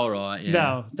 Christoph. All right.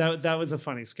 Yeah. No, that was a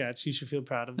funny sketch. You should feel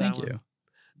proud of that Thank you.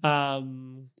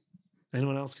 one.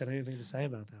 Anyone else got anything to say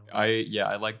about that one?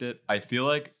 I liked it. I feel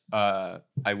like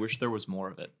I wish there was more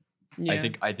of it. Yeah.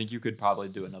 I think you could probably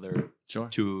do another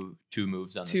two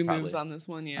moves on this. Two probably. moves on this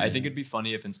one, yeah. I think it'd be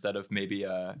funny if instead of maybe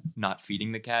not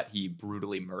feeding the cat, he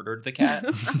brutally murdered the cat,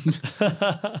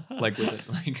 like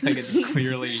it's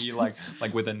clearly he like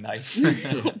with a knife.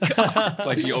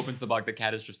 Like he opens the box, the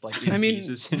cat is just like in I mean,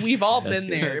 pieces. we've all That's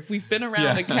been good. there. If we've been around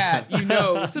Yeah. a cat, you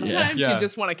know, sometimes Yeah. you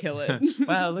just want to kill it.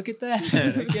 Wow, look at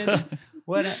that!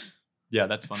 What? Yeah,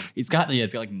 that's funny. It's got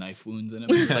like knife wounds in it.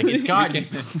 It's like it's got. We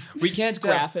can't It's tell.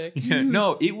 graphic.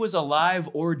 No, it was alive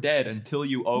or dead until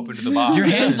you opened the box. Your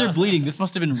hands are bleeding. This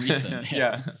must have been recent.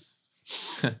 Yeah.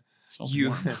 Smells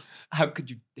You. warm.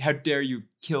 How dare you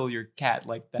kill your cat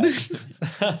like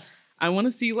that? I want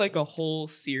to see like a whole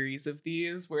series of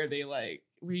these where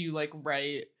you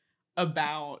write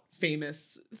about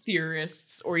famous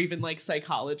theorists or even like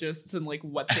psychologists and like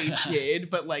what they did,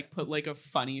 but like put like a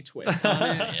funny twist on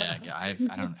it. Yeah, I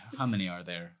don't know how many are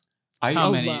there. I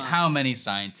How How long? how many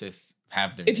scientists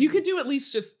have their? If you name? could do at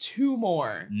least just 2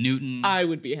 more, Newton. I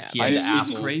would be happy. Yeah,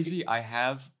 it's Apple. crazy. I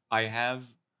have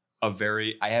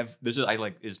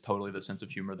is totally the sense of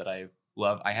humor that I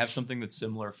love. I have something that's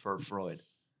similar for Freud.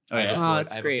 Oh, yeah. Oh,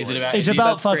 it's great. Is it Freud. about? It's is it about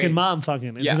that's fucking great. mom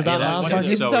fucking. Is Yeah, it about exactly. mom What's fucking?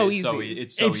 this? It's so easy.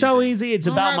 so easy. It's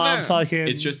about mom man. fucking.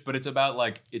 It's just, but it's about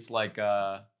like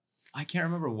I can't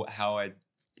remember how I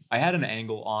had an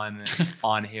angle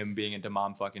on him being into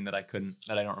mom fucking that I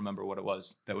don't remember what it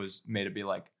was that was made it be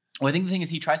like. Well, I think the thing is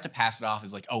he tries to pass it off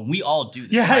as like, oh, we all do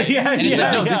this. Yeah, right? yeah, And it's yeah,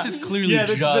 like, no, yeah. this is clearly Yeah,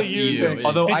 this is a just you you. thing.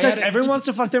 Although it's I like had a- everyone wants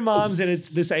to fuck their moms, and it's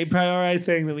this a priori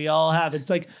thing that we all have. It's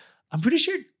like I'm pretty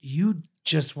sure you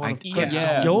just want to put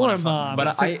yeah. your mom. But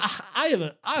It's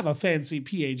I have a fancy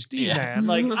PhD, Yeah. man.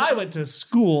 Like I went to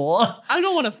school. I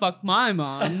don't want to fuck my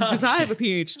mom because I have a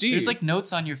PhD. There's like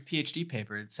notes on your PhD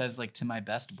paper. It says like to my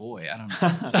best boy. I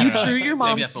don't know. you drew your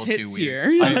Maybe that's mom's a little tits too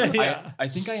weird. here. Yeah. I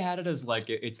think I had it as like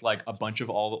it's like a bunch of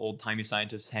all the old timey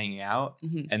scientists hanging out,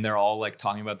 Mhm. and they're all like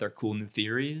talking about their cool new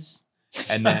theories,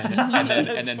 and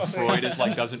then Freud is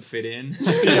like doesn't fit in.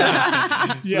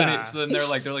 Yeah. So then they're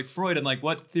like Freud, and like,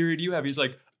 what theory do you have? He's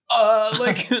like,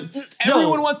 like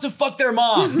everyone wants to fuck their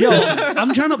mom. Yo,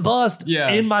 I'm trying to bust Yeah.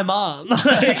 in my mom.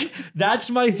 Like that's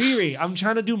my theory. I'm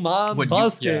trying to do mom What you-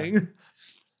 busting.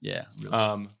 Yeah.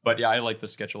 Real But yeah, I like the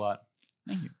sketch a lot.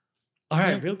 Thank you. All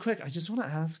right, real quick. I just want to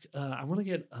ask. I want to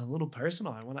get a little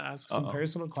personal. I want to ask some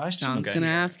personal questions. John's Okay.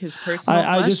 gonna ask his personal.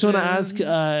 I just want to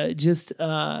questions.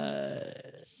 ask.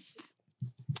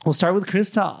 We'll start with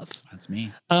Christoph. That's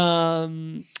me.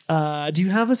 Do you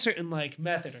have a certain like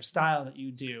method or style that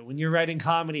you do when you're writing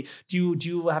comedy? Do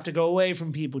you have to go away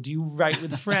from people? Do you write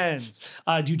with friends?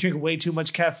 Do you drink way too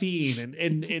much caffeine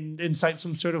and incite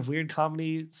some sort of weird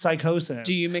comedy psychosis?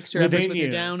 Do you mix your uppers within with your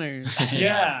you? downers?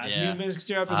 Yeah. Do Yeah. you mix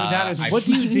your uppers and downers? What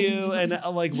do you do? And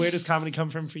like, where does comedy come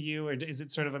from for you? Or is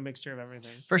it sort of a mixture of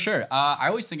everything? For sure. I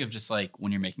always think of just like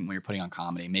when you're putting on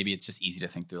comedy, maybe it's just easy to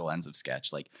think through the lens of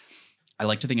sketch. Like I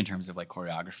like to think in terms of like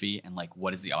choreography and like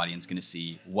what is the audience going to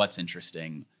see? What's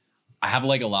interesting? I have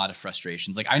like a lot of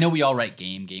frustrations. Like I know we all write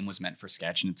game. Game was meant for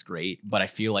sketch and it's great, but I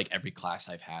feel like every class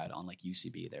I've had on like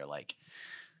UCB, they're like,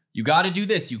 you got to do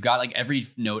this. You got like every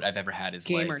note I've ever had is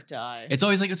Game like or die. It's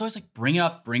always like bring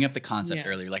up the concept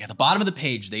Yeah. earlier. Like at the bottom of the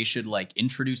page, they should like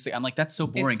introduce I'm like, that's so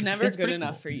boring. It's 'cause it never gets good predictable.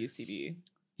 enough for UCB.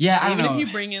 Yeah, I don't Even know. if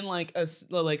you bring in like a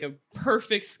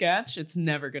perfect sketch, it's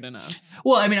never good enough.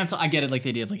 Well, I mean, I get it. Like the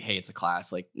idea of like, hey, it's a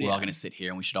class. Like we're all Yeah. gonna sit here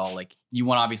and we should all like. You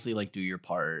want to obviously like do your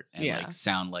part and Yeah. like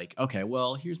sound like okay.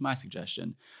 Well, here's my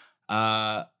suggestion.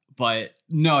 But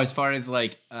no, as far as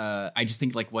like, I just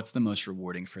think like what's the most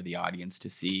rewarding for the audience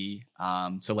to see.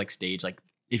 So like stage, like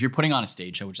if you're putting on a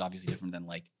stage show, which is obviously different than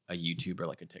like a YouTube or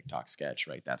like a TikTok sketch,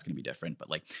 right? That's going to be different. But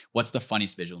like, what's the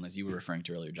funniest visual? And as you were referring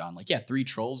to earlier, John, like, yeah, 3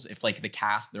 trolls. If like the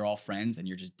cast, they're all friends and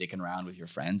you're just dicking around with your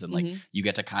friends and like you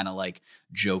get to kind of like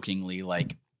jokingly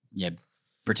like, yeah,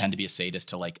 pretend to be a sadist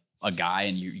to like a guy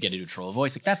and you get to do a troll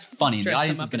voice. Like that's funny. And the Dress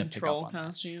audience them is up going in to pick troll up on that.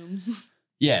 costumes.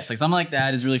 Yes, like something like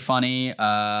that is really funny.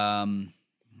 I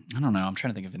don't know. I'm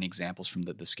trying to think of any examples from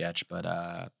the sketch,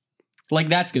 but like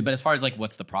that's good. But as far as like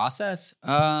what's the process,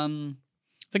 I've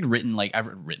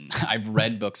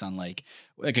read books on like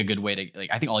a good way to like.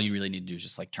 I think all you really need to do is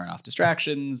just like turn off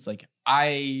distractions. Like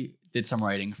I did some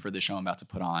writing for the show I'm about to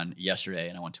put on yesterday,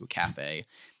 and I went to a cafe.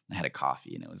 I had a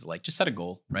coffee, and it was like just set a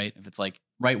goal, right? If it's like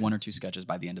write 1 or 2 sketches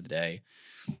by the end of the day,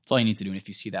 that's all you need to do. And if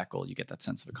you see that goal, you get that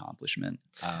sense of accomplishment.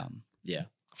 Yeah.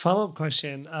 Follow-up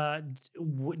question.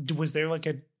 Was there like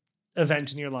an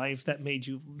event in your life that made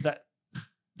you that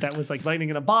was like lightning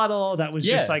in a bottle? That was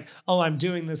just Yeah. like, oh, I'm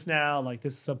doing this now. Like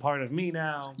this is a part of me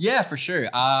now. Yeah, for sure.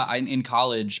 In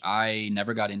college, I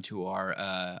never got into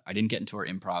I didn't get into our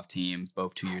improv team.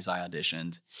 Both 2 years I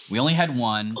auditioned. We only had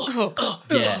one.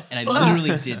 Yeah, and I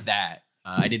literally did that.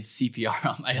 I did CPR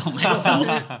on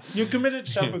myself. You committed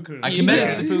seppuku. I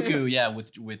committed seppuku, yeah,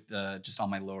 with just on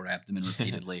my lower abdomen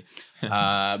repeatedly.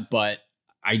 But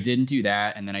I didn't do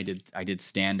that, and then I did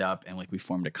stand up, and like we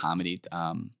formed a comedy.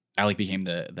 I like became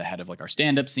the head of like our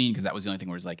stand up scene because that was the only thing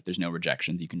where it's like there's no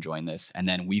rejections, you can join this. And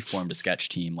then we formed a sketch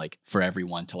team like for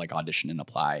everyone to like audition and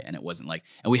apply, and it wasn't like,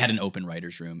 and we had an open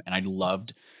writers room, and I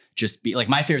loved just be like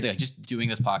my favorite thing, like just doing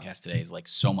this podcast today is like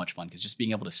so much fun because just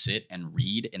being able to sit and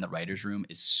read in the writers room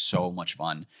is so much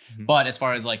fun. Mm-hmm. But as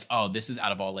far as like, oh, this is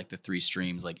out of all like the 3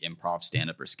 streams, like improv, stand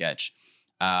up, or sketch,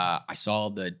 I saw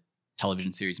the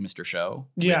television series Mr. Show.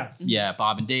 Yes. Yeah,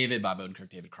 Bob Odenkirk,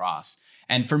 David Cross.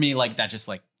 And for me, like that just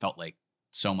like felt like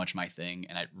so much my thing.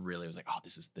 And I really was like, oh,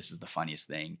 this is the funniest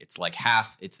thing. It's like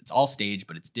it's all stage,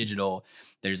 but it's digital.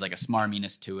 There's like a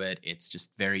smarminess to it. It's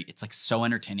just it's like so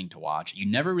entertaining to watch. You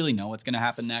never really know what's going to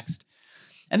happen next.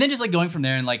 And then just like going from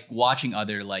there and like watching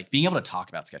other, like being able to talk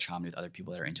about sketch comedy with other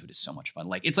people that are into it is so much fun.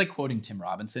 Like it's like quoting Tim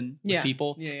Robinson with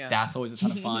people. Yeah. That's always a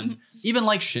ton of fun. Even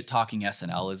like shit talking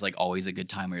SNL is like always a good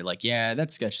time where you're like, yeah,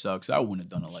 that sketch sucks. I wouldn't have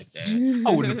done it like that.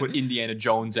 I wouldn't have put Indiana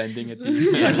Jones ending at the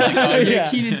Yeah, like, oh yeah,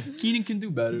 Yeah. Keenan can do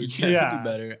better. Yeah. Can do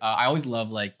better. I always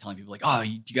love like telling people like, oh, do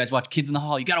you guys watch Kids in the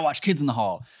Hall? You got to watch Kids in the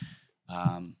Hall.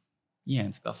 Yeah,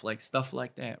 and stuff like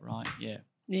that, right? Yeah.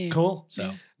 Yeah. Cool.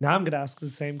 So Now I'm going to ask the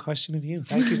same question of you.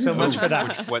 Thank you so much for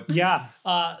that. What? Yeah.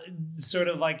 Sort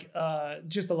of like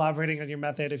just elaborating on your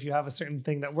method. If you have a certain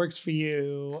thing that works for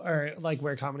you, or like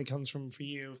where comedy comes from for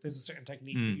you, if there's a certain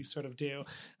technique that you sort of do.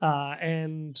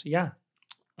 And yeah.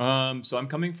 So I'm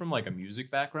coming from like a music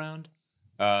background,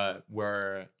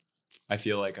 where I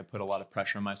feel like I put a lot of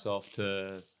pressure on myself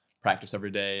to practice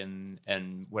every day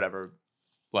and whatever,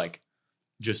 like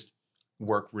just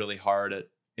work really hard at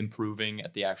improving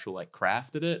at the actual like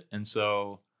craft of it. And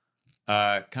so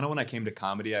kind of when I came to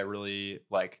comedy, I really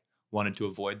like wanted to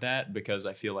avoid that, because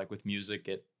I feel like with music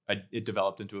it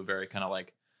developed into a very kind of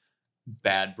like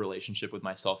bad relationship with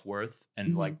my self-worth,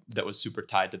 and like that was super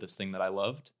tied to this thing that I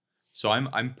loved. So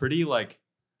I'm pretty like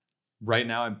right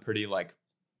now I'm pretty like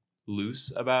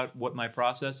loose about what my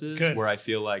process is. Good. Where I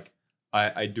feel like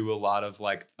I do a lot of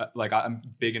like I'm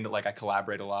big into like I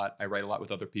collaborate a lot, I write a lot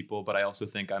with other people, but I also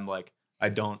think I'm like I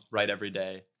don't write every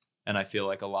day, and I feel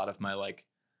like a lot of my like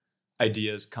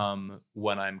ideas come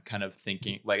when I'm kind of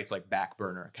thinking, like it's like back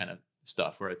burner kind of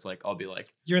stuff, where it's like I'll be like,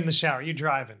 You're in the shower, you're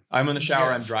driving. I'm in the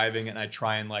shower, I'm driving, and I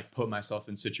try and like put myself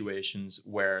in situations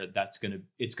where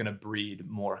it's gonna breed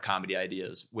more comedy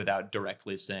ideas without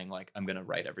directly saying like I'm gonna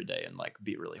write every day and like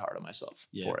be really hard on myself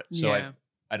for it. So I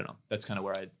don't know. That's kind of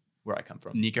where I come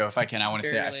from. Nico, if I can, I want to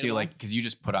say, I feel relatable. like, because you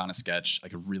just put on a sketch,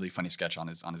 like a really funny sketch on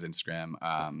his Instagram,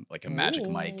 like a magic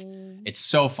mic. It's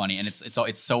so funny, and it's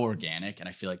so organic, and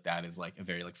I feel like that is like a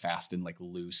very like fast and like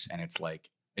loose, and it's like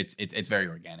it's very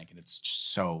organic, and it's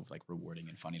just so like rewarding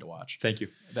and funny to watch. Thank you.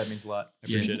 That means a lot. I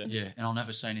appreciate it. Yeah, and I'll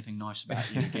never say anything nice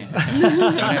about you again.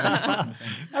 Don't have a fucking thing.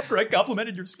 After I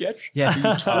complimented your sketch. Yeah,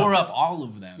 you tore up all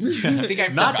of them. I think I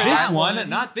Not forgot this one.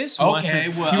 Not this one. Okay,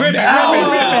 well, Rip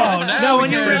it. No,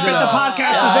 when you rip it, the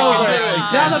podcast is over. Yeah.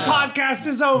 Now the podcast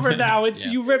is over. Now it's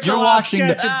you ripped You're the last watching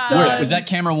sketch. the. It's done. Was that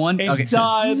camera one? It's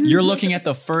done. You're looking at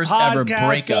the first ever Podcast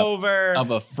breakup over.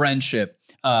 of a friendship.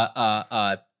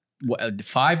 5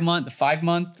 month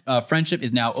friendship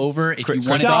is now over. If you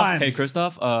want Done. Hey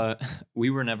Christoph,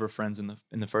 we were never friends in the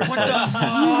first what place. the fuck?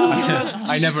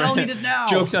 I Just never. tell me this now.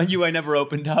 Jokes on you. I never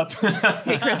opened up.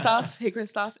 Hey Christoph, if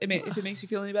it makes you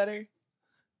feel any better,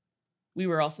 we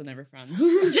were also never friends. So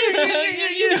Go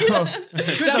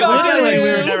literally, on.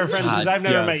 we were never friends because I've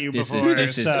never Yeah. met you This before.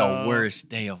 is so. the worst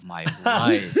day of my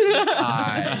life.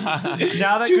 Guys.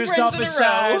 Now that 2 Christoph friends is in a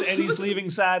row. sad and he's leaving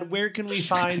sad, where can we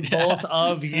find both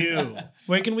of you?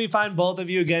 Where can we find both of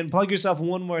you again? Plug yourself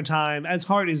one more time, as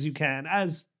hard as you can,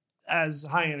 as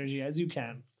high energy as you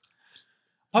can.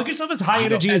 Plug yourself as high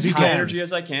energy as you high can. energy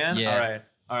as I can. Yeah.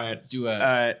 All right. Do All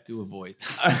right. a voice.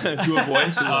 Do a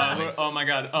voice. voice. Oh my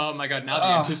god. Now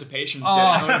the anticipation's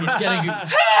getting. he's getting.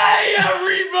 Hey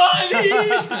everybody!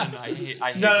 I hate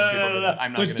when people do No. that.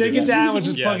 I'm not Let's gonna take do it that. down. Let's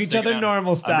just Yeah, plug let's each take it other down.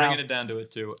 normal I'm style. bringing it down to it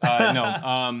too.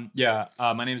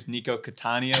 My name is Nico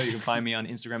Cattaneo. You can find me on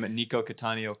Instagram at Nico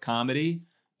Cattaneo Comedy,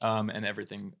 and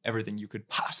everything you could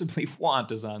possibly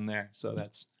want is on there. So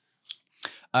that's.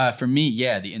 For me,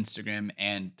 the Instagram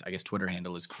and I guess Twitter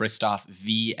handle is Christoph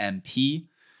VMP.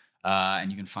 And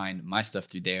you can find my stuff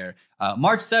through there.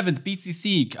 March 7th,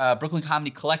 BCC, Brooklyn Comedy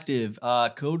Collective.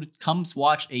 Code Comes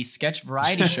Watch, a sketch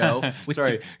variety show. With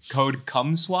Code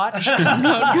Come Swatch?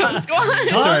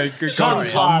 Sorry, Code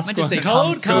swap. I meant to say Code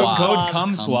Cum Swap. Code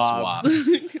Come Swap.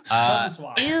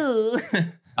 Ew.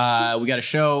 We got a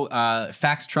show,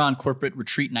 Faxtron Corporate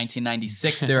Retreat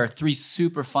 1996. There are 3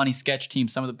 super funny sketch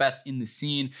teams, some of the best in the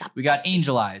scene. We got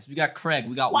Angel Eyes, we got Craig,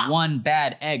 we got One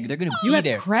Bad Egg. They're gonna be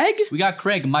there. Craig? We got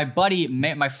Craig, my buddy,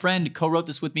 my friend, co-wrote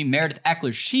this with me, Meredith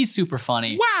Eckler. She's super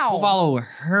funny. Wow. Go follow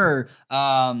her.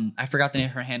 I forgot the name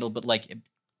of her handle, but like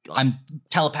I'm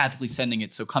telepathically sending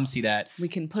it, so come see that. We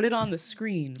can put it on the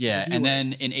screen. For Yeah, the and then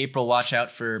viewers. in April, watch out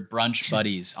for Brunch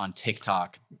Buddies on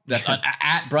TikTok. That's on,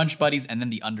 at Brunch Buddies and then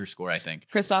the underscore, I think.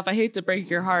 Christoph, I hate to break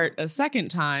your heart a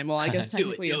second time. Well, I guess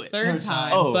technically a third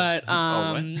time. Oh. But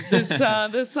what?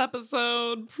 this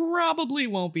episode probably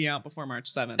won't be out before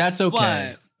March 7th. That's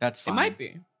okay. But That's fine. it might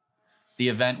be. The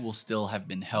event will still have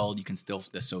been held. You can still,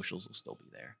 the socials will still be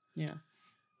there. Yeah.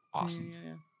 Awesome.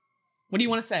 Yeah. What do you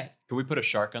want to say? Can we put a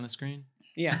shark on the screen?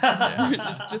 Yeah. Yeah.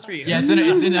 just for you. Yeah, it's in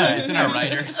our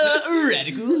writer.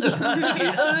 Radical.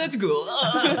 That's cool.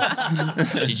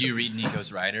 Did you read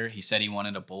Nico's writer? He said he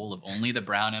wanted a bowl of only the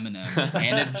brown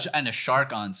M&Ms and a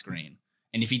shark on screen.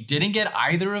 And if he didn't get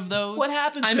either of those, What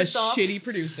happens, I'm Christoph? a shitty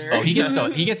producer. Oh, he gets.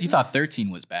 You thought 13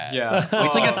 was bad. Yeah.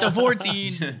 Wait till he gets to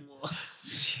 14.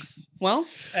 Well,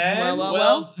 And,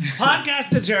 well.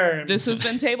 podcast adjourned. This has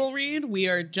been Table Read. We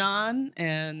are John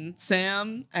and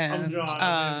Sam and I'm John.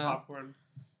 I'm popcorn.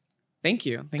 Thank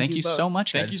you. Thank you both. so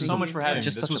much, guys. Thank you This so was much for having me.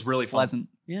 just This such was a really fun. pleasant.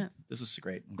 Yeah. This was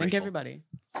great. I'm Thank grateful. everybody.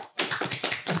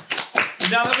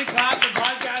 Now that we clap, the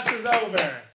podcast is over.